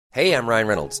Hey, I'm Ryan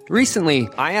Reynolds. Recently,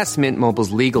 I asked Mint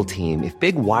Mobile's legal team if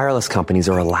big wireless companies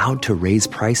are allowed to raise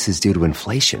prices due to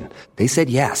inflation. They said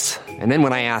yes. And then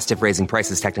when I asked if raising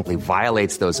prices technically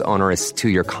violates those onerous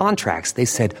two-year contracts, they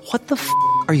said, "What the f***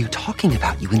 are you talking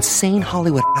about, you insane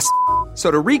Hollywood ass?" So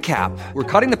to recap, we're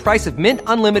cutting the price of Mint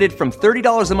Unlimited from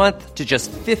 $30 a month to just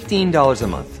 $15 a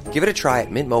month. Give it a try at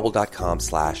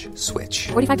mintmobile.com/switch.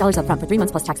 $45 up front for 3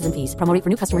 months plus taxes and fees. Promo rate for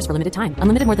new customers for limited time.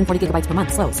 Unlimited more than 40 gigabytes per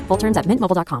month. Slows full terms at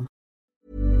mintmobile.com.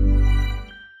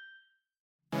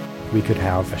 We could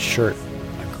have a shirt,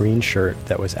 a green shirt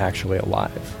that was actually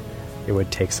alive. It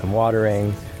would take some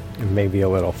watering and maybe a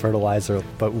little fertilizer,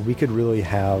 but we could really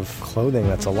have clothing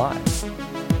that's alive.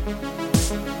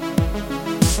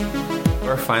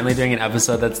 We're finally doing an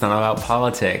episode that's not about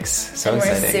politics. So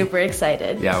exciting. We're super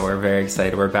excited. Yeah, we're very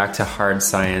excited. We're back to hard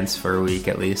science for a week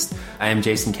at least. I am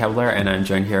Jason Kevler, and I'm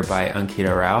joined here by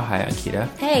Ankita Rao. Hi, Ankita.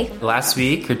 Hey. Last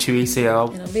week, or 2 weeks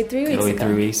ago. It'll be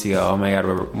 3 weeks ago. Oh my God,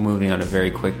 we're moving on a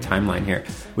very quick timeline here.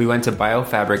 We went to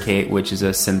Biofabricate, which is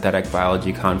a synthetic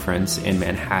biology conference in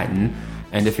Manhattan.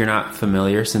 And if you're not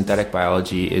familiar, synthetic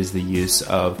biology is the use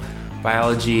of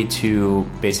biology to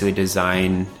basically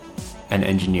design and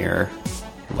engineer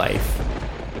life.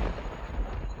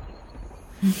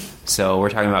 So we're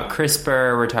talking about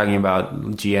CRISPR, we're talking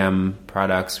about GM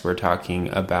products, we're talking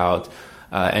about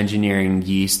engineering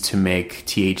yeast to make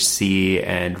THC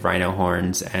and rhino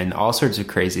horns and all sorts of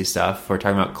crazy stuff. We're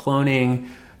talking about cloning,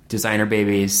 designer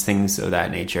babies, things of that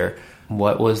nature.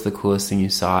 What was the coolest thing you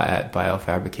saw at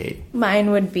Biofabricate?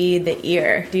 Mine would be the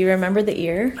ear. Do you remember the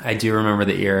ear? I do remember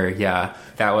the ear, yeah.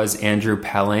 That was Andrew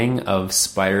Pelling of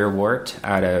Spiderwort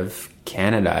out of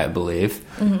Canada, I believe.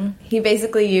 Mm-hmm. He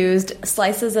basically used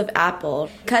slices of apple,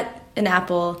 cut an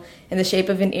apple in the shape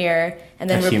of an ear, and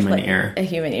then a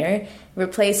human ear,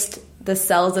 replaced the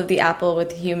cells of the apple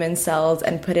with human cells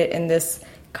and put it in this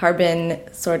carbon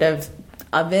sort of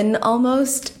oven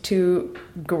almost to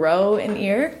grow an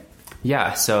ear.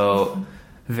 Yeah, so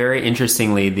very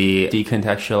interestingly, the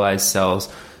decontextualized cells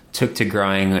took to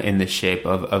growing in the shape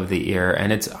of the ear,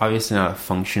 and it's obviously not a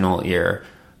functional ear.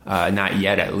 Not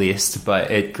yet, at least, but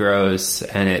it grows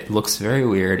and it looks very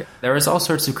weird. There was all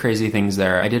sorts of crazy things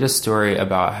there. I did a story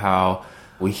about how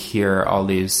we hear all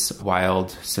these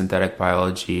wild synthetic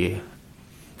biology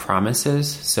promises.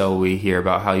 So we hear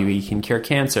about how we can cure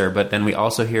cancer, but then we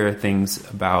also hear things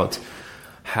about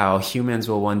how humans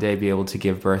will one day be able to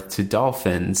give birth to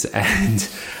dolphins and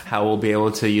how we'll be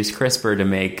able to use CRISPR to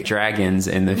make dragons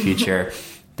in the future.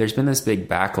 There's been this big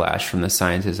backlash from the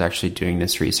scientists actually doing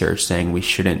this research saying we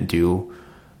shouldn't do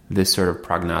this sort of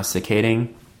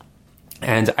prognosticating.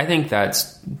 And I think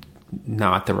that's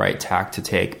not the right tack to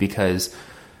take because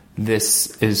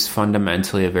this is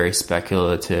fundamentally a very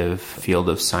speculative field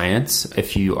of science.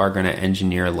 If you are going to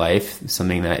engineer life,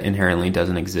 something that inherently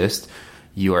doesn't exist,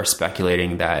 you are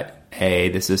speculating that A,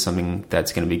 this is something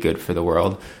that's going to be good for the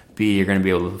world, B, you're going to be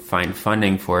able to find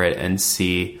funding for it, and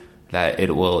C, that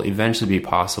it will eventually be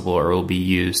possible or will be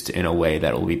used in a way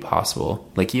that will be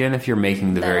possible. Like even if you're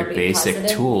making the very basic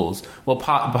tools, well,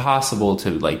 possible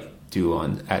to like do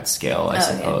on at scale, I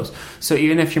suppose. Okay. So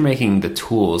even if you're making the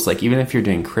tools, like even if you're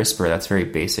doing CRISPR, that's very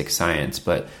basic science,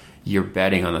 but you're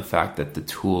betting on the fact that the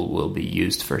tool will be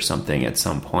used for something at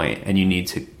some point, and you need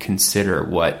to consider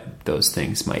what those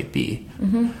things might be.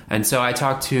 Mm-hmm. And so I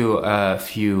talked to a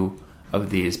few of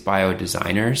these bio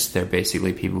designers. They're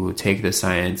basically people who take the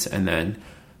science and then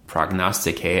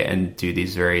prognosticate and do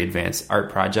these very advanced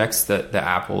art projects. The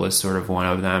apple is sort of one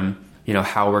of them. You know,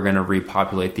 how we're going to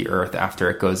repopulate the earth after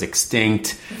it goes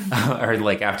extinct or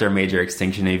like after a major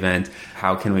extinction event.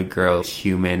 How can we grow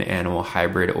human animal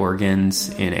hybrid organs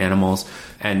in animals?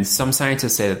 And some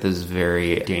scientists say that this is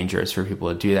very dangerous for people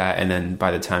to do that. And then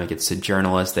by the time it gets to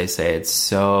journalists, they say it's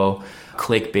so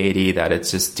clickbaity that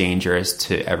it's just dangerous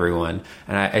to everyone.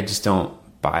 And I just don't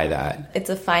buy that.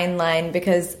 It's a fine line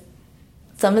because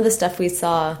some of the stuff we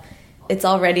saw, it's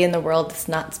already in the world. It's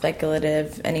not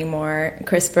speculative anymore.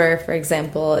 CRISPR, for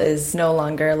example, is no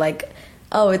longer like,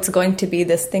 oh, it's going to be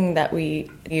this thing that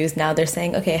we use now. They're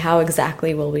saying, okay, how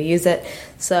exactly will we use it?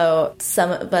 So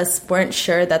some of us weren't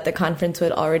sure that the conference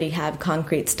would already have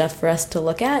concrete stuff for us to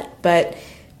look at, but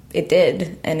it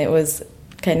did, and it was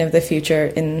kind of the future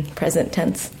in present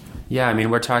tense. Yeah, I mean,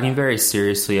 we're talking very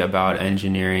seriously about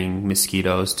engineering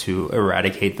mosquitoes to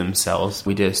eradicate themselves.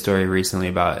 We did a story recently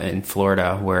about in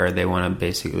Florida where they want to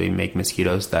basically make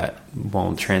mosquitoes that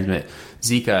won't transmit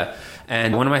Zika.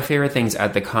 And one of my favorite things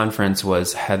at the conference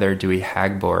was Heather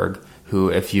Dewey-Hagborg, who,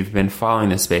 if you've been following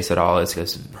this space at all, is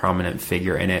a prominent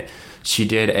figure in it. She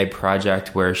did a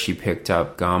project where she picked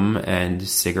up gum and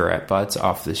cigarette butts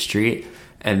off the street,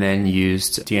 and then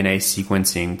used DNA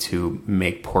sequencing to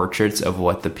make portraits of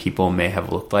what the people may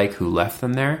have looked like who left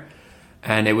them there.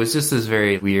 And it was just this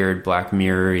very weird Black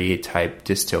Mirror-y type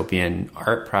dystopian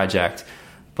art project.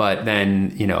 But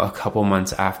then, a couple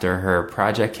months after her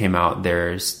project came out,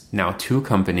 there's now 2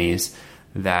 companies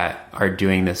that are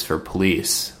doing this for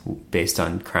police based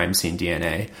on crime scene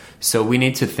DNA. So we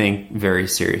need to think very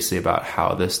seriously about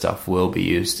how this stuff will be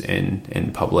used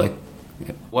in public.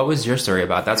 What was your story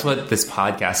about? That's what this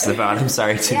podcast is about. I'm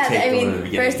sorry to take the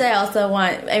beginning. First I also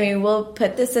we'll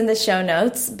put this in the show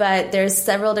notes, but there's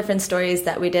several different stories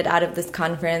that we did out of this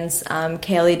conference.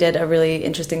 Kaylee did a really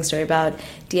interesting story about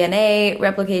DNA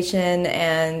replication,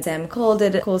 and Sam Cole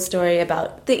did a cool story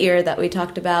about the ear that we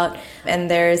talked about. And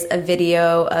there's a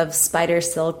video of spider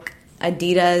silk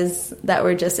Adidas that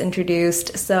were just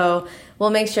introduced. So we'll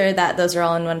make sure that those are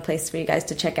all in one place for you guys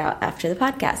to check out after the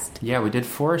podcast. Yeah, we did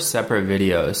 4 separate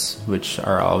videos, which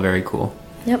are all very cool.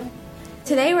 Yep.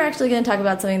 Today we're actually going to talk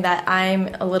about something that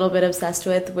I'm a little bit obsessed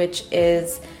with, which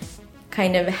is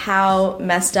kind of how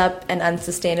messed up and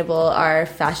unsustainable our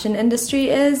fashion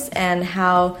industry is, and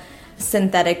how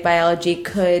synthetic biology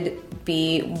could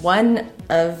be one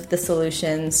of the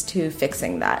solutions to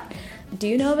fixing that. Do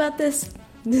you know about this?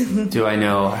 Do I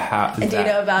know how? And do you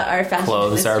know about our fashion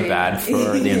clothes industry? are bad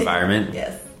for the environment?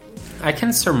 Yes. I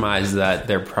can surmise that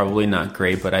they're probably not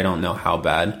great, but I don't know how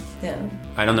bad. Yeah.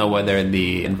 I don't know whether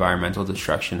the environmental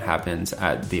destruction happens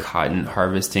at the cotton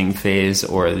harvesting phase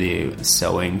or the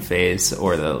sewing phase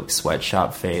or the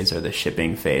sweatshop phase or the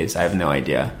shipping phase. I have no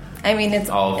idea. I mean, it's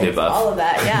all of the above. All of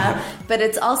that, yeah. But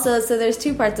it's also, so there's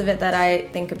 2 parts of it that I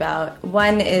think about.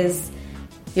 One is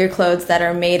your clothes that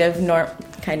are made of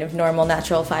kind of normal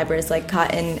natural fibers like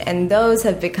cotton, and those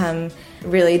have become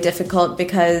really difficult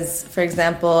because, for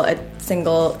example, a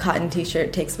single cotton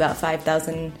t-shirt takes about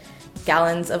 5,000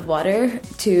 gallons of water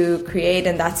to create,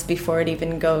 and that's before it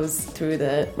even goes through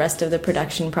the rest of the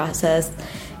production process.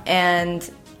 And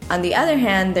on the other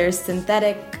hand, there's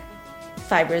synthetic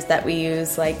fibers that we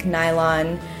use like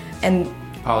nylon and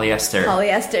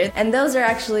polyester, and those are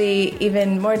actually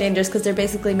even more dangerous because they're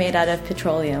basically made out of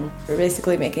petroleum. We're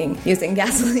basically using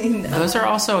gasoline. Those are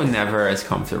also never as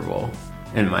comfortable,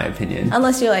 in my opinion,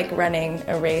 unless you're like running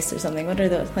a race or something. What are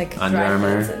those, like Under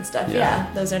Armour and stuff?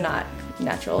 Yeah, those are not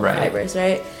natural fibers,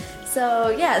 right?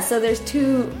 So there's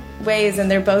 2 ways,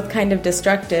 and they're both kind of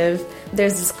destructive.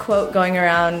 There's this quote going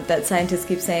around that scientists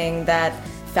keep saying that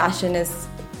fashion is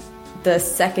the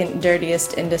second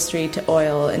dirtiest industry to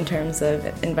oil in terms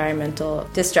of environmental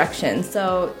destruction.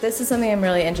 So this is something I'm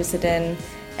really interested in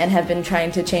and have been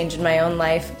trying to change in my own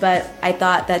life. But I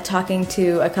thought that talking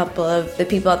to a couple of the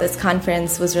people at this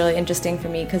conference was really interesting for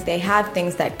me because they have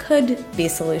things that could be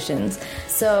solutions.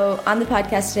 So on the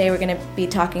podcast today, we're going to be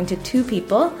talking to 2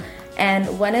 people.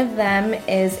 And one of them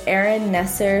is Erin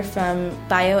Nesser from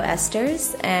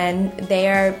BioEsters, and they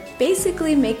are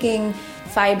basically making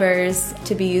fibers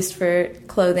to be used for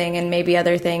clothing and maybe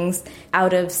other things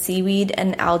out of seaweed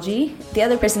and algae. The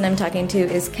other person I'm talking to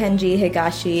is Kenji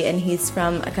Higashi, and he's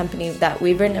from a company that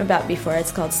we've written about before.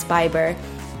 It's called Spyber.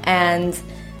 And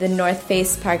the North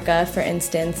Face parka, for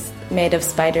instance, made of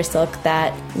spider silk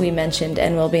that we mentioned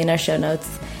and will be in our show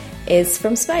notes, is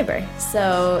from Spyber.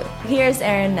 So here's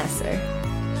Erin Nesser.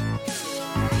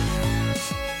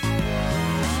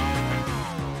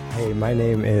 Hey, my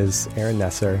name is Erin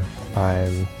Nesser.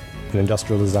 I'm an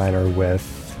industrial designer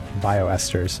with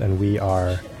BioEsters, and we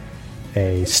are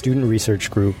a student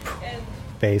research group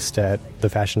based at the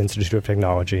Fashion Institute of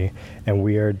Technology, and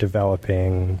we are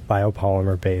developing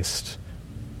biopolymer-based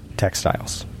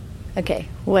textiles. Okay,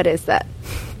 what is that?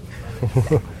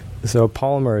 So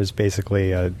polymer is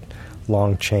basically a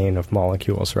long chain of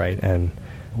molecules, right? And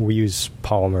we use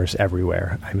polymers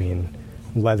everywhere. I mean,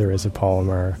 leather is a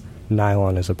polymer,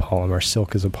 nylon is a polymer,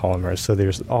 silk is a polymer. So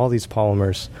there's all these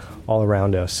polymers all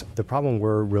around us. The problem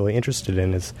we're really interested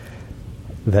in is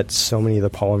that so many of the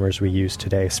polymers we use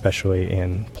today, especially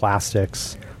in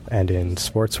plastics and in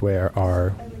sportswear,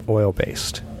 are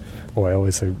oil-based. Oil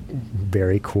is a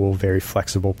very cool, very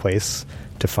flexible place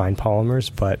to find polymers,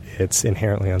 but it's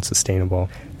inherently unsustainable.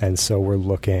 And so we're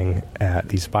looking at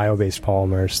these bio-based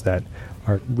polymers that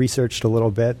are researched a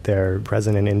little bit. They're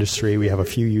present in industry. We have a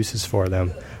few uses for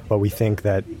them, but we think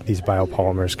that these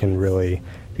biopolymers can really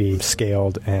be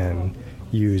scaled and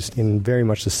used in very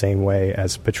much the same way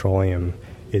as petroleum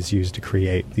is used to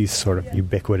create these sort of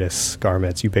ubiquitous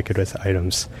garments, ubiquitous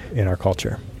items in our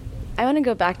culture. I want to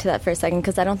go back to that for a second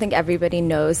because I don't think everybody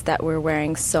knows that we're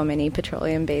wearing so many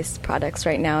petroleum-based products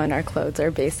right now, and our clothes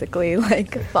are basically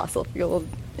like fossil fuel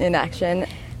in action.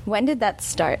 When did that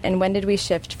start, and when did we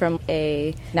shift from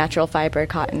a natural fiber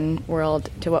cotton world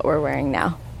to what we're wearing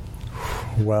now?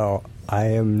 Well, I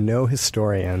am no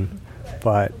historian,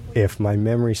 but if my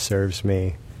memory serves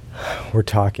me, we're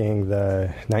talking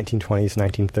the 1920s,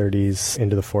 1930s,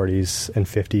 into the 40s and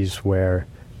 50s, where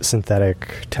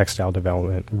synthetic textile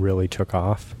development really took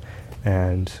off.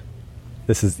 And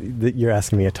you're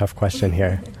asking me a tough question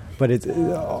here. But it's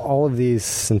all of these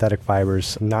synthetic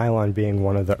fibers, nylon being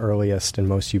one of the earliest and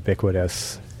most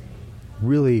ubiquitous.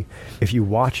 Really, if you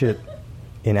watch it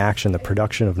in action, the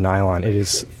production of nylon, it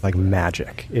is like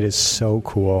magic. It is so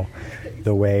cool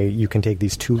the way you can take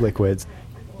these two liquids,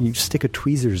 you stick a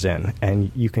tweezers in,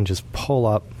 and you can just pull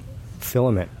up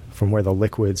filament from where the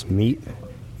liquids meet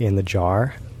in the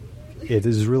jar. It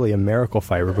is really a miracle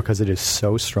fiber because it is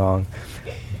so strong.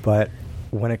 But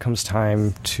when it comes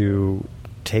time to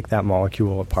take that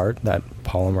molecule apart, that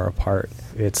polymer apart,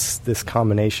 it's this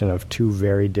combination of two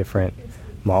very different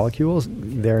molecules.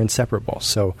 They're inseparable.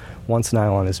 So once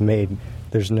nylon is made,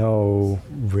 there's no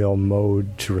real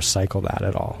mode to recycle that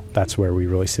at all. That's where we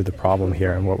really see the problem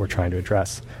here and what we're trying to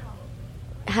address.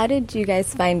 How did you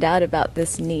guys find out about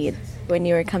this need? When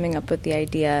you were coming up with the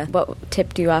idea, what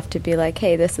tipped you off to be like,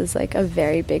 hey, this is like a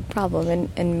very big problem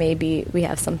and maybe we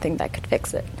have something that could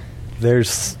fix it?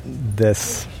 There's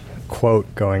this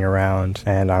quote going around,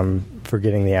 and I'm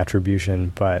forgetting the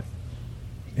attribution, but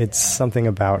it's something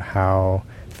about how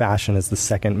fashion is the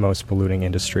second most polluting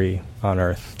industry on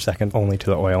Earth, second only to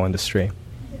the oil industry.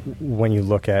 When you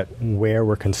look at where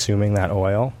we're consuming that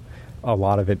oil, a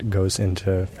lot of it goes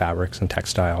into fabrics and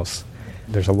textiles.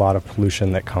 There's a lot of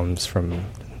pollution that comes from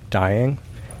dyeing,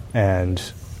 and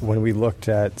when we looked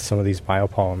at some of these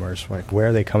biopolymers, like, where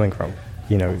are they coming from?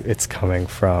 It's coming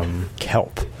from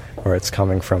kelp, or it's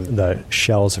coming from the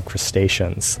shells of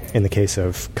crustaceans, in the case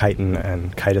of chitin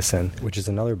and chitosan, which is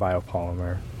another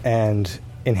biopolymer. And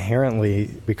inherently,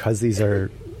 because these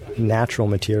are natural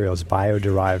materials,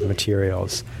 bio-derived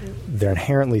materials, they're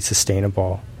inherently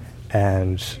sustainable,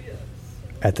 and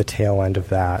at the tail end of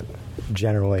that,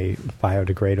 generally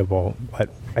biodegradable. But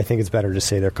I think it's better to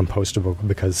say they're compostable,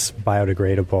 because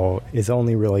biodegradable is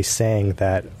only really saying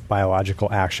that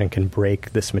biological action can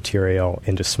break this material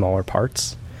into smaller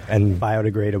parts. And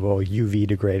biodegradable, UV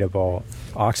degradable,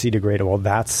 oxydegradable,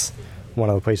 that's one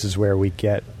of the places where we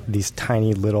get these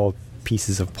tiny little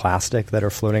pieces of plastic that are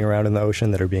floating around in the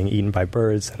ocean that are being eaten by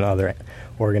birds and other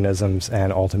organisms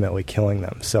and ultimately killing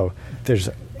them. So there's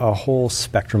a whole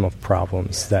spectrum of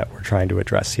problems that we're trying to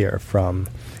address here, from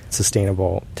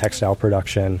sustainable textile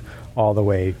production all the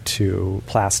way to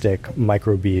plastic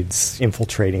microbeads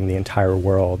infiltrating the entire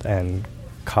world and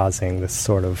causing this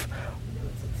sort of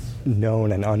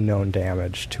known and unknown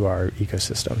damage to our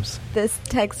ecosystems. This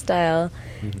textile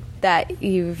that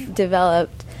you've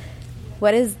developed,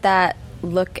 what does that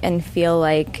look and feel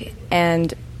like,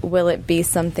 and will it be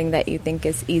something that you think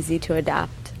is easy to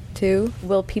adapt to?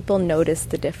 Will people notice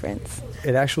the difference?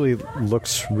 It actually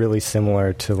looks really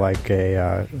similar to like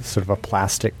a sort of a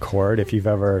plastic cord. If you've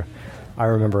ever, I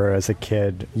remember as a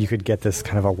kid, you could get this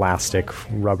kind of elastic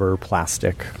rubber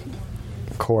plastic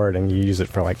cord and you use it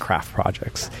for like craft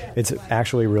projects. It's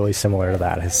actually really similar to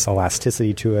that. It has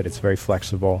elasticity to it. It's very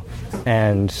flexible,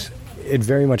 and it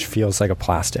very much feels like a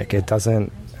plastic. It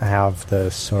doesn't have the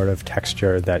sort of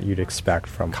texture that you'd expect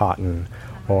from cotton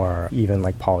or even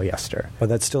like polyester. But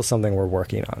that's still something we're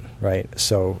working on, right?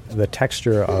 So the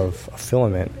texture of a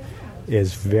filament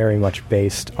is very much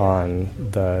based on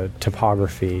the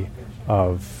topography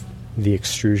of the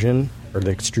extrusion, or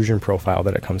the extrusion profile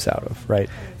that it comes out of, right?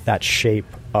 That shape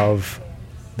of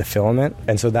the filament.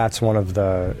 And so that's one of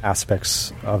the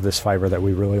aspects of this fiber that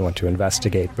we really want to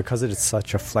investigate. Because it is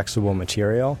such a flexible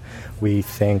material, we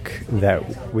think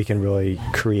that we can really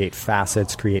create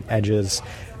facets, create edges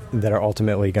that are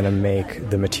ultimately going to make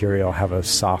the material have a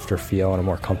softer feel and a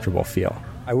more comfortable feel.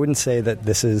 I wouldn't say that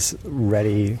this is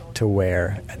ready to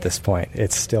wear at this point.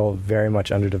 It's still very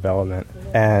much under development.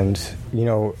 And,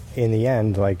 in the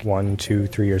end, like 1, 2,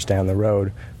 3 years down the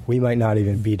road, we might not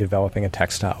even be developing a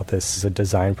textile. This is a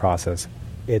design process.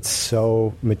 It's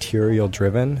so material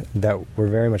driven that we're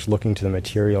very much looking to the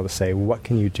material to say, what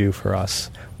can you do for us?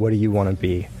 What do you want to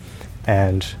be?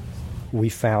 And we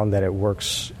found that it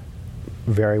works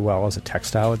very well as a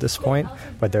textile at this point,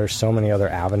 but there are so many other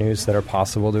avenues that are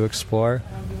possible to explore.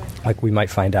 Like, we might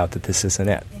find out that this isn't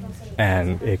it.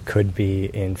 And it could be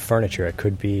in furniture, it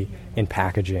could be in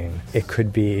packaging, it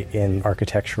could be in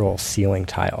architectural ceiling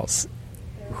tiles.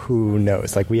 Who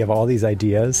knows? Like, we have all these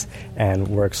ideas and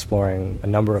we're exploring a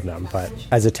number of them. But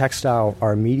as a textile,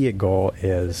 our immediate goal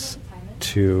is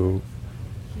to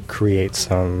create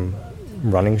some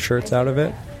running shirts out of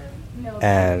it.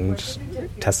 and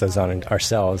test those on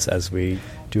ourselves as we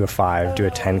do a 5, do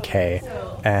a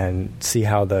 10K, and see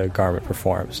how the garment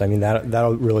performs. I mean,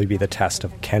 that'll really be the test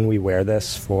of, can we wear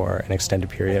this for an extended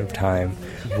period of time?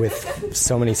 With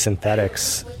so many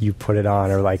synthetics, you put it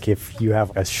on, or like if you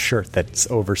have a shirt that's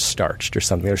overstarched or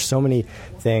something, there's so many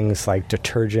things like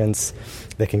detergents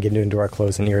that can get into our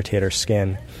clothes and irritate our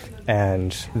skin.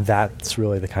 And that's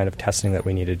really the kind of testing that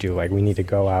we need to do. Like, we need to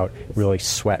go out, really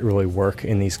sweat, really work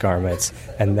in these garments,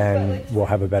 and then we'll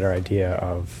have a better idea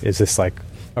of, is this like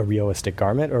a realistic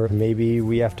garment, or maybe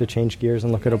we have to change gears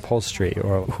and look at upholstery,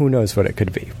 or who knows what it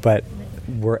could be. But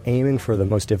we're aiming for the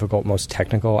most difficult, most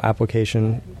technical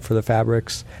application for the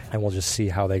fabrics, and we'll just see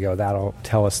how they go. That'll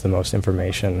tell us the most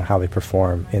information, how they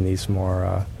perform in these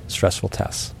more stressful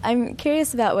tests. I'm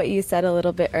curious about what you said a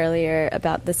little bit earlier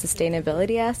about the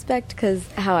sustainability aspect, because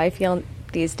how I feel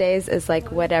these days is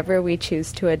like whatever we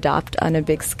choose to adopt on a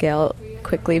big scale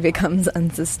quickly becomes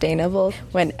unsustainable.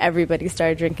 When everybody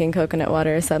started drinking coconut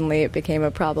water, suddenly it became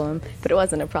a problem, but it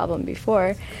wasn't a problem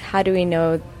before. How do we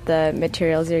know the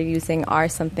materials you're using are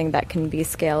something that can be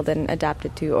scaled and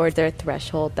adapted to, or is there a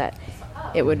threshold that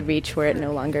it would reach where it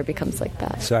no longer becomes like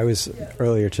that? So I was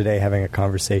earlier today having a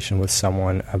conversation with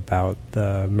someone about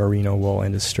the merino wool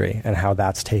industry and how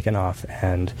that's taken off,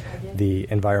 and the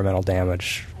environmental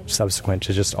damage subsequent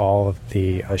to just all of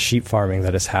the sheep farming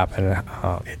that has happened.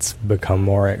 It's become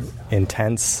more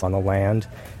intense on the land,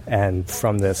 and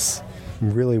from this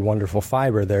really wonderful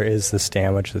fiber, there is this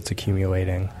damage that's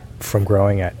accumulating from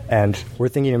growing it. And we're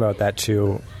thinking about that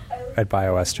too at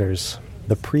BioEsters.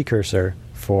 The precursor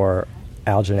for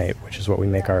alginate, which is what we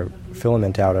make our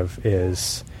filament out of,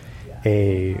 is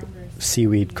a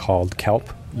seaweed called kelp.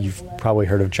 You've probably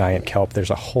heard of giant kelp. There's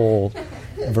a whole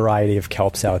variety of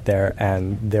kelps out there,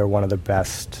 and they're one of the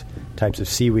best types of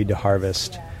seaweed to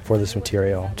harvest for this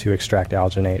material to extract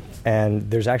alginate. And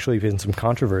there's actually been some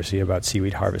controversy about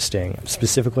seaweed harvesting,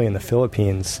 specifically in the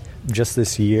Philippines. Just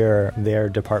this year, their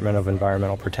Department of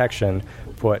Environmental Protection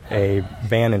put a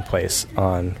ban in place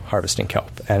on harvesting kelp.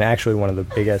 And actually one of the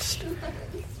biggest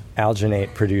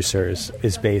alginate producers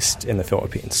is based in the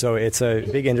Philippines. So it's a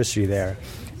big industry there,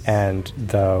 and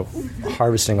the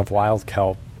harvesting of wild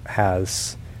kelp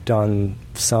has done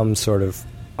some sort of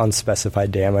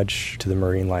unspecified damage to the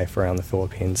marine life around the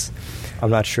Philippines. I'm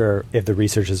not sure if the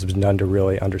research has been done to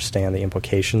really understand the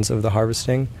implications of the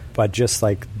harvesting, but just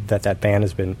like that ban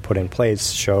has been put in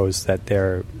place shows that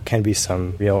there can be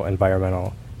some real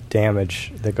environmental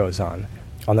damage that goes on.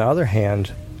 On the other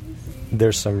hand,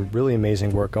 there's some really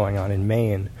amazing work going on in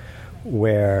Maine,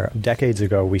 where decades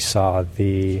ago we saw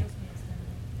the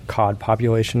cod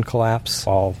population collapse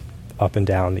all up and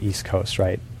down the East Coast,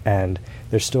 right? And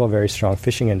there's still a very strong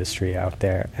fishing industry out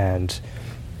there, and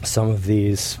some of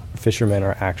these fishermen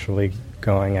are actually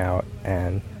going out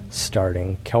and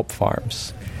starting kelp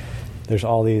farms. There's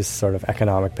all these sort of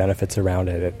economic benefits around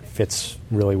it. It fits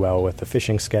really well with the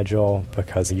fishing schedule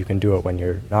because you can do it when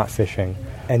you're not fishing.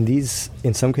 And these,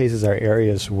 in some cases, are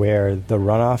areas where the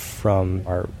runoff from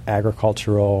our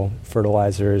agricultural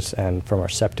fertilizers and from our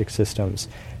septic systems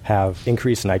have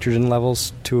increased nitrogen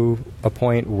levels to a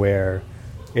point where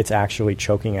it's actually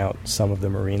choking out some of the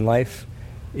marine life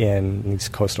in these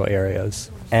coastal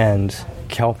areas. And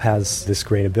kelp has this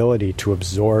great ability to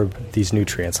absorb these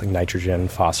nutrients like nitrogen,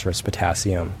 phosphorus,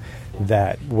 potassium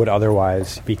that would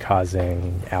otherwise be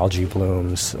causing algae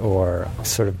blooms or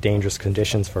sort of dangerous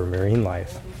conditions for marine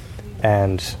life.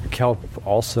 And kelp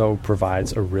also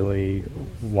provides a really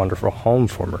wonderful home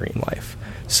for marine life.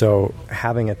 So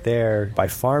having it there, by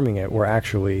farming it, we're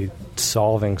actually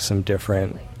solving some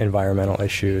different environmental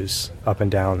issues up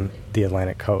and down the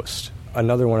Atlantic coast.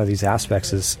 Another one of these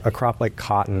aspects is a crop like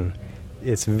cotton.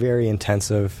 It's very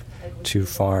intensive to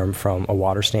farm from a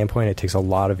water standpoint. It takes a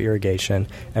lot of irrigation,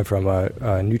 and from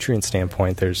a nutrient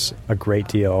standpoint, there's a great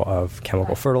deal of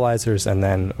chemical fertilizers, and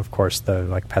then, of course, the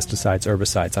like pesticides,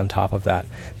 herbicides on top of that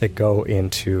go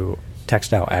into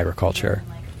textile agriculture.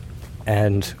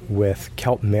 And with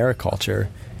kelp mariculture,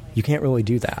 you can't really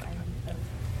do that.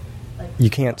 You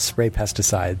can't spray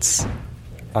pesticides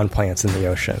on plants in the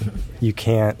ocean. You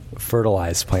can't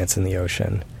fertilize plants in the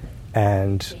ocean.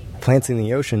 And plants in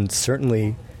the ocean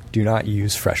certainly do not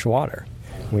use fresh water.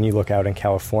 When you look out in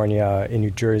California, in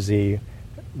New Jersey,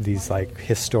 these like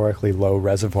historically low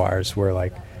reservoirs were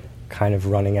like kind of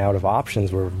running out of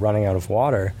options. We're running out of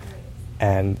water.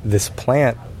 And this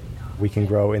plant we can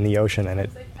grow in the ocean, and it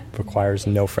requires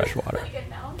no fresh water.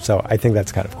 So I think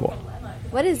that's kind of cool.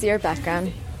 What is your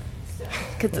background?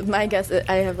 Because my guess,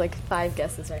 I have like 5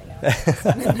 guesses right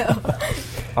now. No.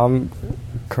 I'm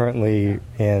currently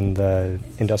in the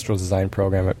industrial design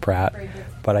program at Pratt,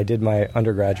 but I did my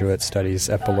undergraduate studies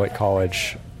at Beloit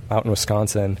College out in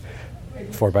Wisconsin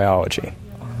for biology.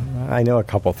 I know a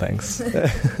couple things.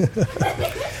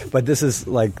 But this is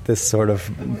like this sort of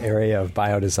area of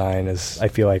biodesign is, I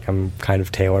feel like I'm kind of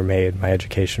tailor-made. My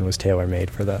education was tailor-made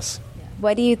for this.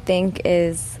 What do you think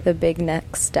is the big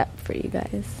next step for you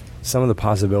guys? Some of the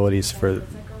possibilities for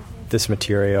this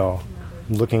material,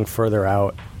 looking further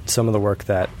out, some of the work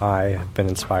that I have been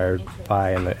inspired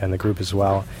by, and the group as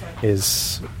well,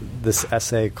 is this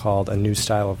essay called A New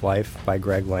Style of Life by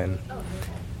Greg Lynn.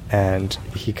 And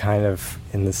he kind of,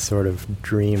 in this sort of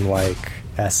dreamlike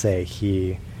essay,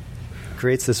 he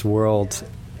creates this world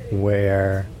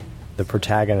where the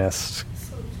protagonist,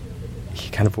 he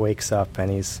kind of wakes up and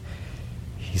he's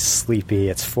sleepy.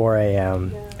 It's 4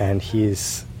 a.m. and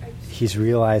he's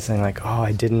realizing, like, oh,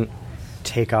 I didn't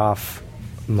take off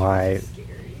my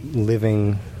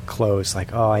living clothes.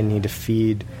 Like, oh, I need to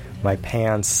feed my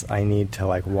pants. I need to,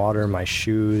 like, water my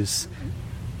shoes.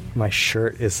 My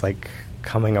shirt is, like,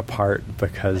 coming apart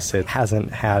because it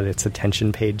hasn't had its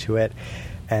attention paid to it.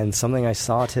 And something I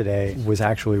saw today was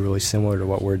actually really similar to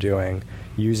what we're doing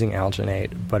using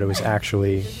alginate, but it was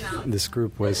actually, this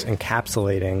group was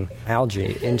encapsulating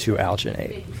algae into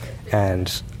alginate.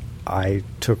 And I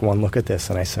took one look at this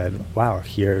and I said, wow,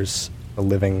 here's a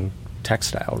living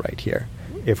textile right here.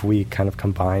 If we kind of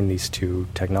combine these two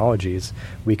technologies,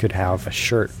 we could have a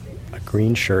shirt, a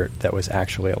green shirt that was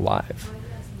actually alive.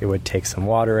 It would take some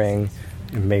watering,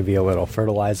 maybe a little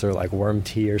fertilizer like worm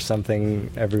tea or something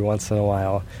every once in a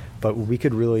while, but we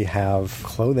could really have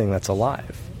clothing that's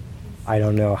alive. I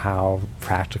don't know how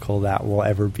practical that will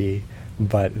ever be,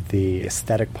 but the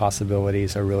aesthetic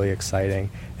possibilities are really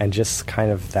exciting, and just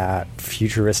kind of that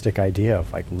futuristic idea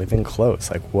of, like, living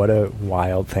clothes. Like, what a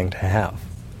wild thing to have.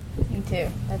 Me too.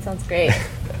 That sounds great.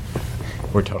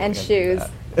 We're totally and shoes.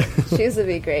 Shoes would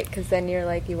be great, because then you're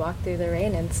like, you walk through the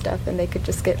rain and stuff, and they could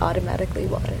just get automatically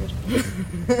watered.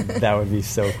 That would be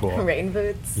so cool. Rain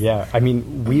boots. Yeah, I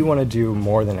mean, we want to do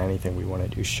more than anything. We want to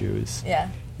do shoes. Yeah.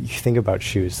 You think about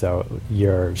shoes, though.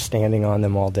 You're standing on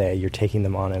them all day. You're taking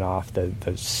them on and off. The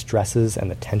stresses and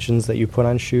the tensions that you put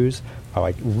on shoes are,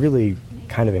 like, really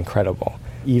kind of incredible.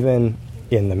 Even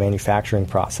in the manufacturing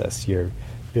process, you're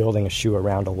building a shoe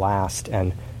around a last,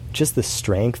 and just the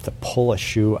strength to pull a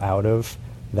shoe out of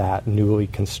that newly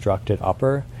constructed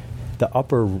upper, the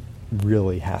upper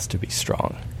really has to be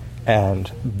strong. And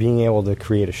being able to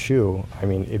create a shoe, I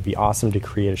mean, it'd be awesome to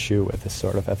create a shoe with this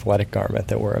sort of athletic garment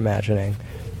that we're imagining.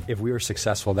 If we were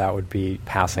successful, that would be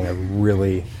passing a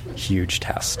really huge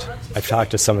test. I've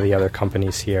talked to some of the other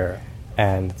companies here,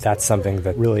 and that's something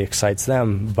that really excites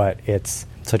them, but it's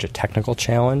such a technical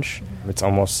challenge. It's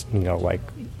almost, like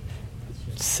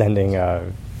sending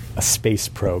a space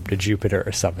probe to Jupiter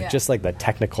or something. Yeah. Just like the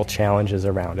technical challenges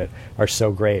around it are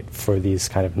so great for these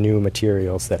kind of new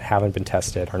materials that haven't been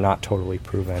tested, are not totally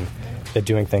proven, that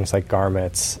doing things like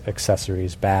garments,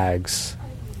 accessories, bags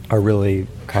are really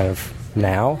kind of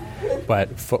now,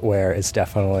 but footwear is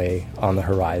definitely on the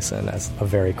horizon as a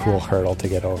very cool hurdle to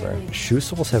get over. Shoe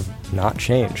soles have not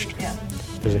changed. Yeah.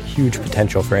 There's a huge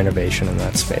potential for innovation in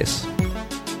that space.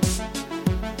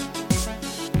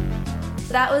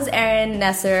 That was Aaron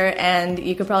Nesser, and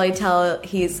you could probably tell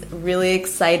he's really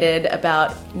excited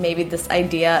about maybe this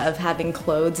idea of having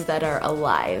clothes that are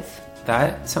alive.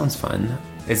 That sounds fun.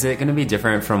 Is it going to be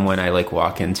different from when I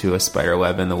walk into a spider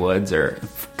web in the woods, or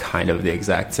kind of the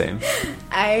exact same?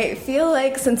 I feel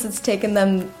like since it's taken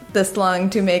them this long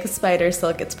to make spider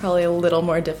silk, it's probably a little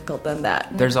more difficult than that.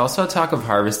 There's also talk of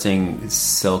harvesting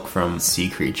silk from sea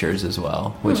creatures as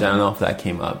well, which I don't know if that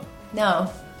came up.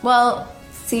 No. Well,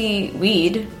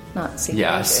 seaweed, not sea creatures.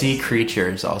 Yeah, sea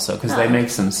creatures also, because they make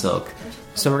some silk.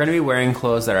 So we're going to be wearing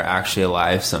clothes that are actually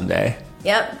alive someday.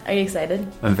 Yep. Are you excited?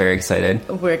 I'm very excited.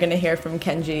 We're going to hear from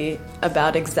Kenji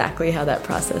about exactly how that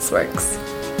process works.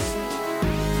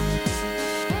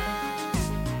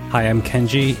 Hi, I'm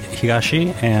Kenji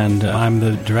Higashi, and I'm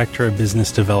the Director of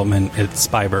Business Development at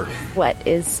Spiber. What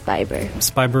is Spiber?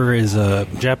 Spiber is a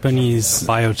Japanese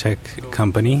biotech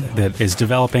company that is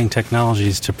developing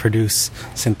technologies to produce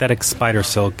synthetic spider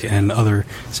silk and other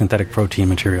synthetic protein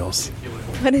materials.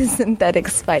 What is synthetic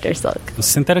spider silk?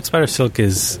 Synthetic spider silk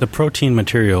is the protein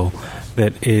material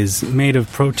that is made of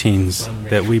proteins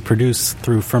that we produce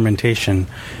through fermentation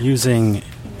using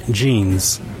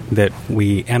genes that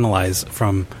we analyze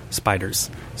from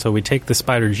spiders. So we take the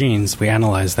spider genes, we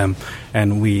analyze them,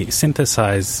 and we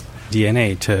synthesize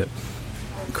DNA to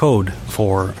code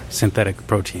for synthetic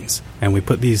proteins. And we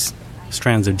put these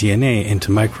strands of DNA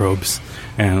into microbes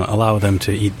and allow them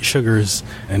to eat sugars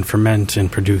and ferment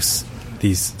and produce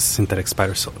these synthetic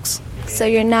spider silks. So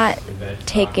you're not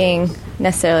taking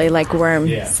necessarily like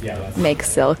worms make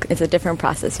silk. It's a different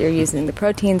process. You're using the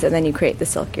proteins and then you create the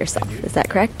silk yourself. Is that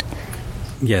correct?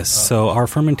 Yes, so our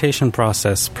fermentation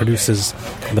process produces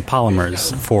the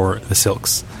polymers for the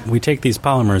silks. We take these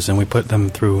polymers and we put them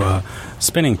through a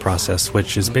spinning process,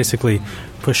 which is basically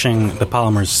pushing the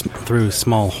polymers through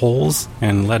small holes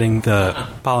and letting the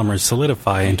polymers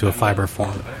solidify into a fiber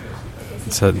form.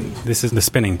 So this is the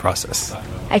spinning process.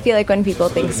 I feel like when people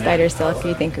think spider silk,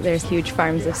 you think there's huge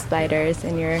farms of spiders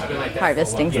and you're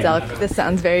harvesting silk. This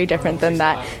sounds very different than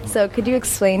that. So could you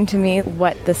explain to me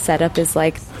what the setup is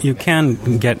like? You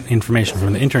can get information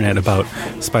from the internet about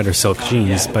spider silk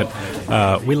genes, but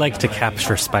we like to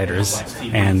capture spiders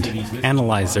and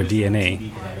analyze their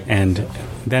DNA. And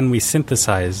then we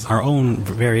synthesize our own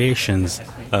variations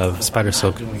of spider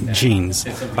silk genes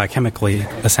by chemically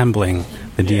assembling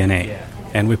the DNA.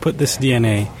 And we put this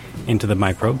DNA into the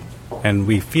microbe, and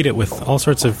we feed it with all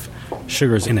sorts of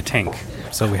sugars in a tank.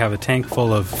 So we have a tank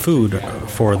full of food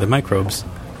for the microbes,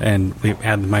 and we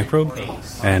add the microbe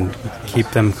and keep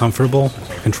them comfortable,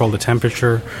 control the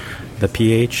temperature, the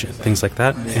pH, things like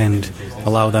that, and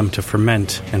allow them to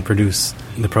ferment and produce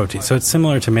the protein. So it's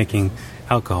similar to making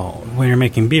alcohol. When you're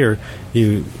making beer,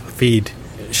 you feed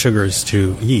sugars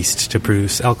to yeast to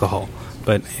produce alcohol.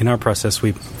 But in our process,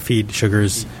 we feed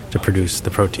sugars to produce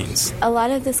the proteins. A lot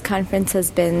of this conference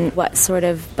has been what sort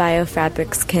of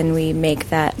biofabrics can we make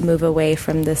that move away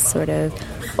from this sort of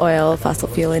oil, fossil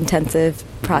fuel intensive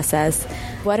process.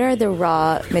 What are the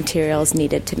raw materials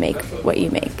needed to make what you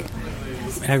make?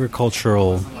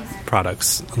 Agricultural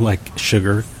products like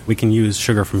sugar. We can use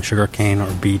sugar from sugarcane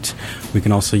or beet. We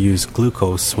can also use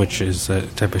glucose, which is a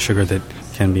type of sugar that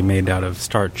can be made out of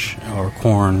starch or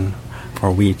corn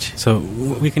or wheat. So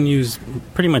we can use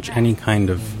pretty much any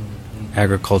kind of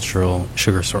agricultural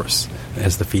sugar source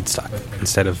as the feedstock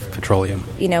instead of petroleum.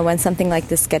 You know, when something like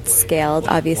this gets scaled,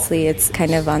 obviously it's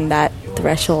kind of on that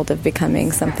threshold of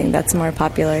becoming something that's more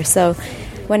popular. So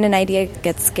when an idea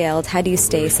gets scaled, how do you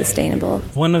stay sustainable?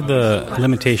 One of the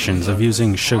limitations of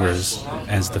using sugars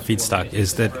as the feedstock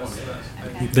is that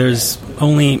there's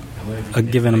only a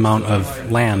given amount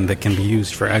of land that can be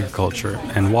used for agriculture,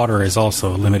 and water is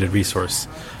also a limited resource.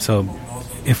 So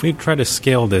if we try to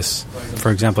scale this,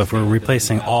 for example, if we're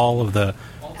replacing all of the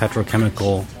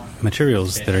petrochemical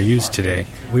materials that are used today,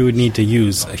 we would need to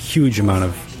use a huge amount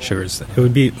of sugars. It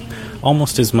would be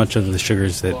almost as much of the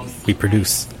sugars that we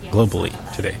produce globally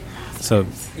today. So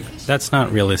that's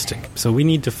not realistic. So we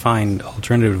need to find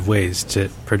alternative ways to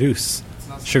produce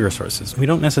sugar sources. We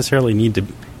don't necessarily need to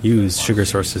use sugar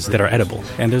sources that are edible.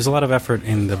 And there's a lot of effort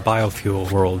in the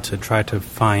biofuel world to try to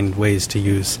find ways to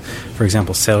use, for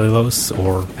example, cellulose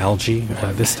or algae,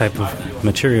 this type of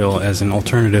material as an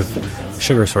alternative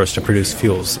sugar source to produce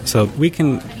fuels. So we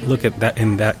can look at that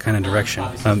in that kind of direction.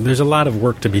 There's a lot of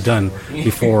work to be done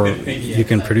before you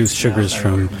can produce sugars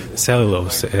from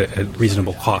cellulose at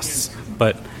reasonable costs.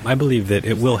 But I believe that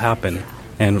it will happen.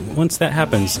 And once that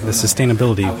happens, the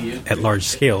sustainability at large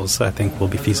scales, I think, will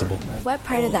be feasible. What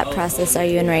part of that process are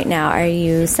you in right now? Are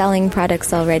you selling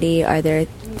products already? Are there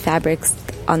fabrics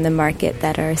on the market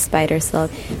that are spider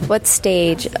silk? What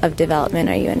stage of development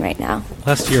are you in right now?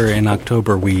 Last year in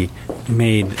October, we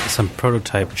made some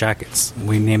prototype jackets.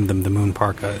 We named them the Moon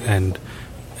Parka and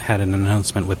had an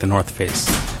announcement with the North Face.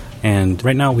 And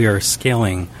right now we are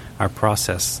scaling our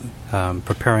process,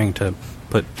 preparing to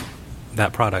put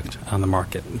that product on the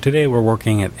market. Today we're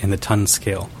working in the ton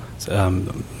scale.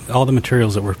 All the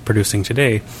materials that we're producing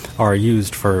today are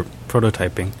used for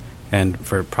prototyping and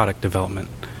for product development.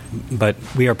 But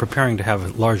we are preparing to have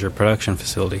a larger production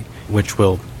facility, which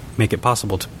will make it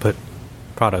possible to put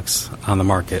products on the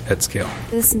market at scale.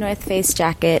 This North Face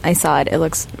jacket, I saw it. It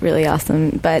looks really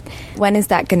awesome. But when is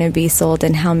that going to be sold,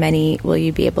 and how many will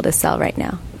you be able to sell right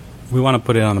now? We want to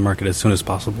put it on the market as soon as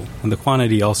possible. And the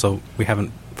quantity also, we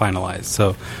haven't finalized. So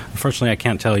unfortunately, I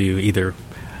can't tell you either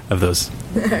of those.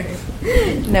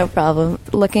 No problem.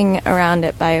 Looking around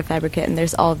at Biofabricate, and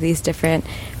there's all of these different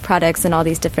products and all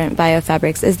these different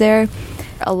biofabrics. Is there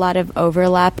a lot of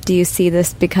overlap? Do you see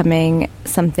this becoming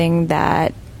something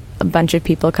that a bunch of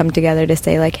people come together to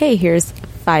say, like, hey, here's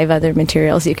 5 other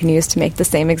materials you can use to make the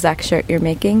same exact shirt you're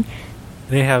making?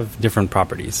 They have different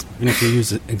properties. And if you use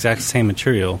the exact same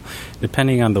material,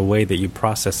 depending on the way that you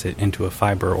process it into a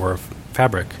fiber or a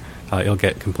fabric, you'll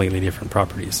get completely different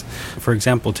properties. For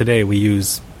example, today we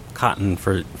use cotton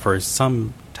for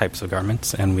some types of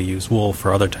garments, and we use wool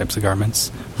for other types of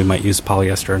garments. We might use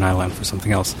polyester or nylon for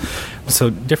something else. So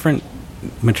different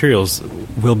materials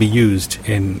will be used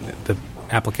in the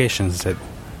applications that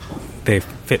they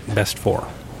fit best for.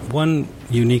 One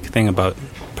unique thing about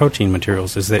protein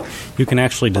materials is that you can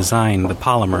actually design the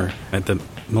polymer at the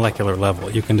molecular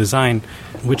level. You can design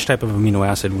which type of amino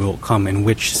acid will come in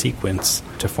which sequence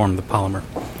to form the polymer.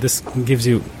 This gives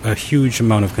you a huge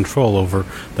amount of control over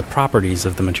the properties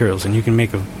of the materials, and you can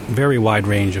make a very wide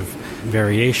range of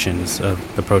variations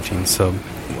of the proteins. So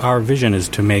our vision is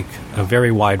to make a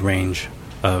very wide range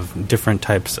of different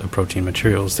types of protein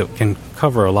materials that can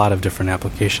cover a lot of different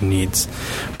application needs.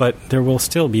 But there will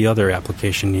still be other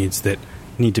application needs that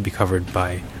need to be covered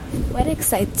by. What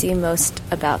excites you most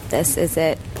about this? Is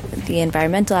it the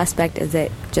environmental aspect? Is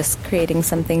it just creating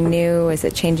something new? Is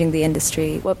it changing the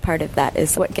industry? What part of that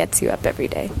is what gets you up every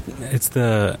day? It's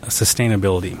the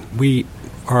sustainability. We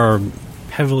are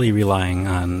heavily relying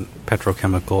on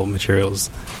petrochemical materials,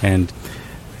 and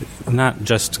not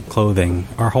just clothing.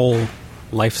 Our whole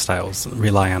lifestyles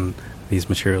rely on these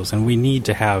materials, and we need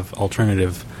to have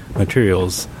alternative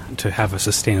materials to have a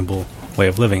sustainable way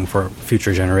of living for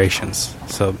future generations.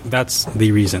 So that's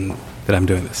the reason that I'm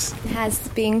doing this. Has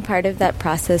being part of that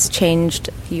process changed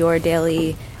your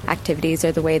daily activities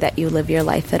or the way that you live your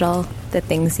life at all? The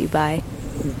things you buy?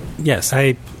 Yes,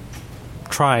 I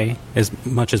try as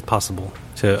much as possible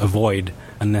to avoid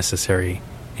unnecessary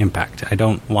impact. I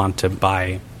don't want to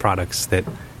buy products that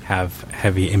have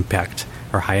heavy impact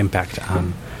or high impact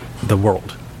on the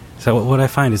world. So what I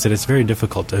find is that it's very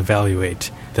difficult to evaluate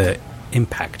the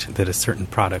impact that a certain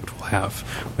product will have.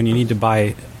 When you need to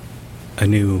buy a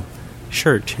new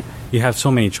shirt, you have so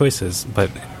many choices,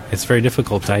 but it's very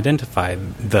difficult to identify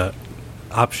the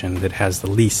option that has the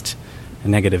least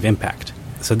negative impact.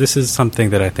 So this is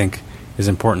something that I think is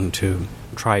important to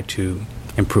try to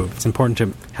improve. It's important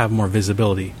to have more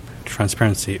visibility,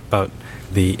 transparency about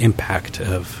the impact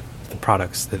of the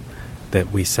products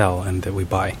that we sell and that we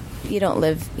buy. You don't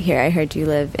live here. I heard you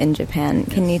live in Japan.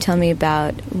 Can you tell me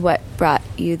about what brought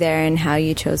you there and how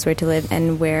you chose where to live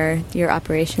and where your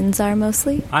operations are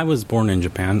mostly? I was born in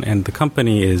Japan, and the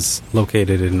company is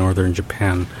located in northern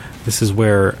Japan. This is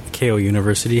where Keio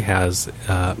University has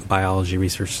a biology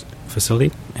research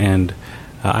facility, and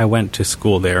I went to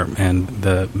school there, and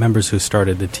the members who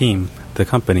started the team, the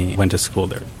company, went to school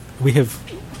there. We have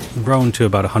grown to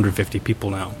about 150 people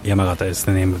now. Yamagata is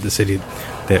the name of the city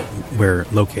that we're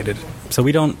located. So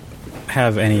we don't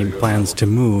have any plans to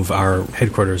move our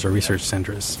headquarters or research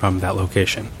centers from that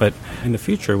location. But in the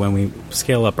future, when we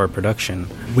scale up our production,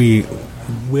 we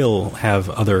will have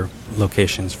other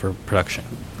locations for production.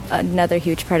 Another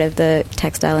huge part of the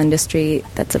textile industry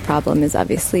that's a problem is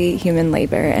obviously human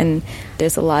labor, and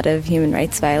there's a lot of human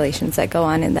rights violations that go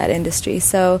on in that industry.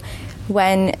 So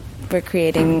when we're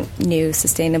creating new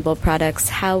sustainable products,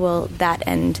 how will that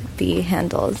end be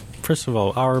handled? First of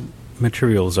all, our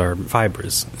materials are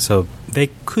fibers, so they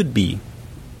could be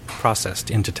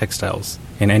processed into textiles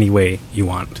in any way you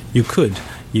want. You could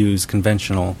use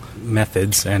conventional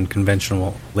methods and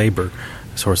conventional labor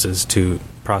sources to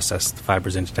process the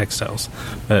fibers into textiles.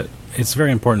 But it's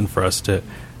very important for us to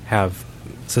have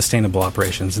sustainable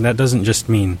operations, and that doesn't just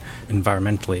mean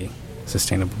environmentally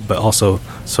sustainable, but also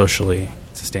socially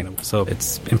sustainable. So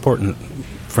it's important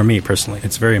for me personally.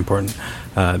 It's very important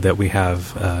that we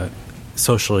have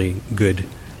socially good.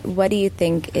 What do you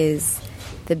think is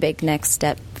the big next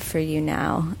step for you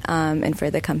now and for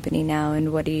the company now,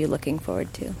 and what are you looking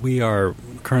forward to? We are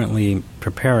currently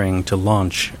preparing to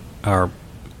launch our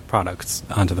products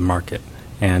onto the market,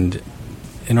 and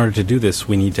in order to do this,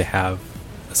 we need to have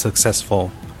a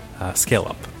successful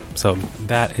scale-up. So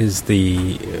that is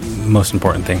the most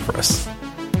important thing for us.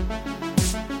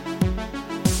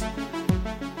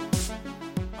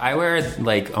 I wear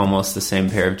like almost the same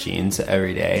pair of jeans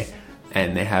every day,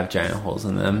 and they have giant holes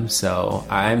in them, so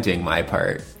I'm doing my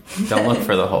part. Don't look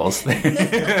for the holes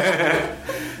there.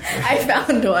 I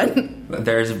found one.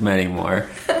 There's many more.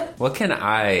 What can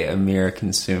I, a mere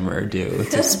consumer, do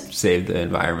to save the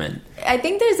environment? I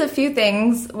think there's a few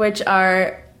things, which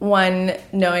are, one,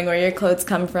 knowing where your clothes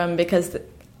come from, because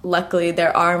luckily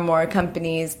there are more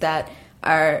companies that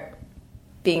are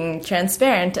being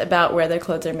transparent about where their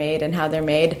clothes are made and how they're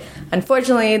made.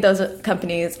 Unfortunately, those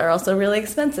companies are also really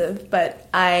expensive, but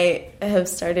I have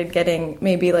started getting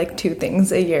maybe like 2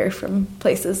 things a year from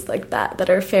places like that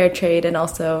are fair trade and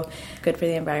also good for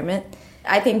the environment.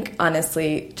 I think,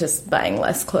 honestly, just buying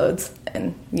less clothes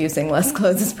and using less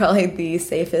clothes is probably the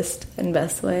safest and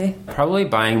best way. Probably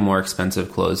buying more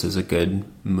expensive clothes is a good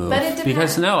move. But it depends.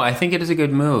 Because, no, I think it is a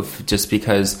good move just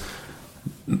because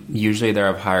usually they're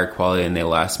of higher quality and they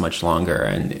last much longer.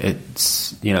 And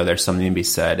it's, there's something to be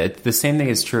said. The same thing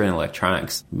is true in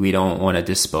electronics. We don't want to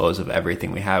dispose of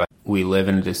everything we have. We live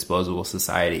in a disposable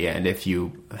society. And if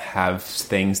you have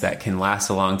things that can last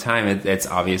a long time, it's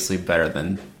obviously better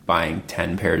than buying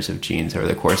 10 pairs of jeans over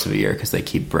the course of a year because they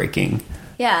keep breaking.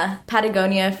 Yeah,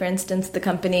 Patagonia, for instance, the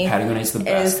company Patagonia's the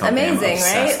best is company. amazing,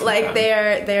 right? Like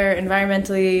they're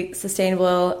environmentally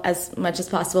sustainable as much as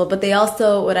possible, but they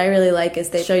also, what I really like is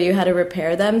they show you how to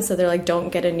repair them. So they're like, don't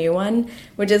get a new one,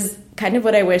 which is kind of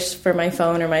what I wish for my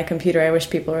phone or my computer. I wish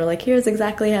people were like, here's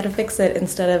exactly how to fix it,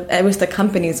 instead of, I wish the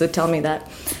companies would tell me that.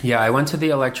 Yeah, I went to the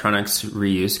electronics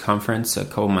reuse conference a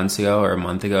couple months ago, or a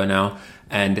month ago now.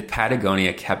 And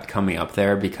Patagonia kept coming up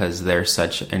there because they're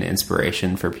such an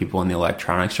inspiration for people in the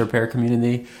electronics repair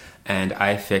community. And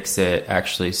iFixit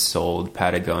actually sold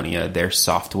Patagonia their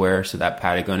software so that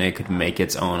Patagonia could make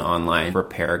its own online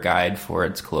repair guide for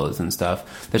its clothes and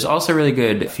stuff. There's also a really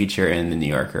good feature in the New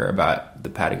Yorker about the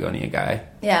Patagonia guy,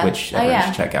 which everyone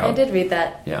should check out. I did read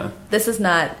that. Yeah. This is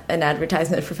not an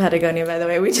advertisement for Patagonia, by the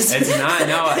way. It's not,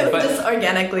 no. We just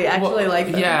organically actually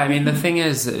like them. Yeah, I mean, the thing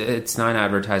is, it's not an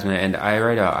advertisement, and I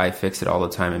write out iFixit all the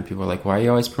time, and people are like, why are you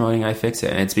always promoting iFixit?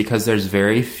 And it's because there's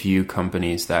very few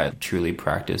companies that truly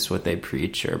practice what they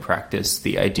preach or practice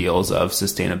the ideals of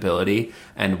sustainability,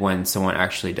 and when someone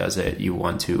actually does it, you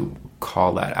want to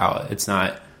call that out. It's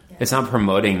not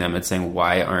promoting them, it's saying,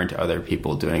 why aren't other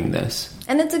people doing this?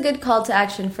 And it's a good call to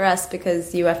action for us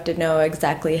because you have to know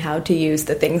exactly how to use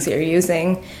the things you're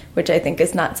using, which I think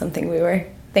is not something we were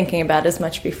thinking about as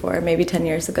much before, maybe 10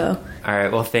 years ago. All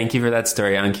right, well, thank you for that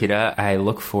story, Ankita. I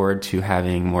look forward to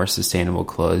having more sustainable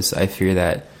clothes. I fear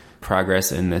that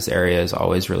progress in this area is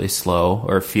always really slow,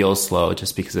 or feels slow,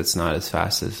 just because it's not as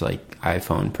fast as like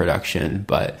iPhone production,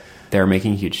 but they're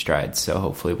making huge strides, so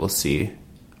hopefully we'll see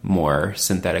more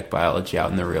synthetic biology out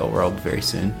in the real world very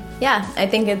soon. Yeah, I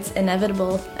think it's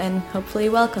inevitable and hopefully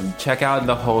welcome. Check out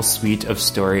the whole suite of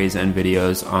stories and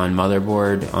videos on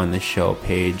Motherboard on the show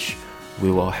page.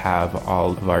 We will have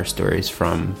all of our stories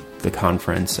from the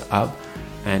conference up,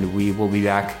 and we will be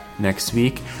back next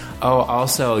week. Oh,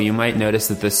 also, you might notice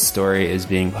that this story is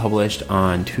being published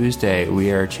on Tuesday.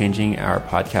 We are changing our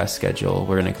podcast schedule.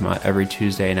 We're going to come out every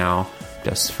Tuesday now,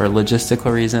 just for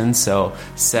logistical reasons. So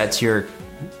set your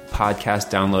podcast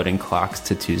downloading clocks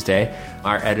to Tuesday.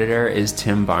 Our editor is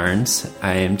Tim Barnes.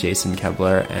 I am Jason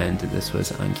Kebler, and this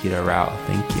was Ankita Rao.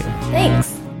 Thank you.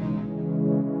 Thanks.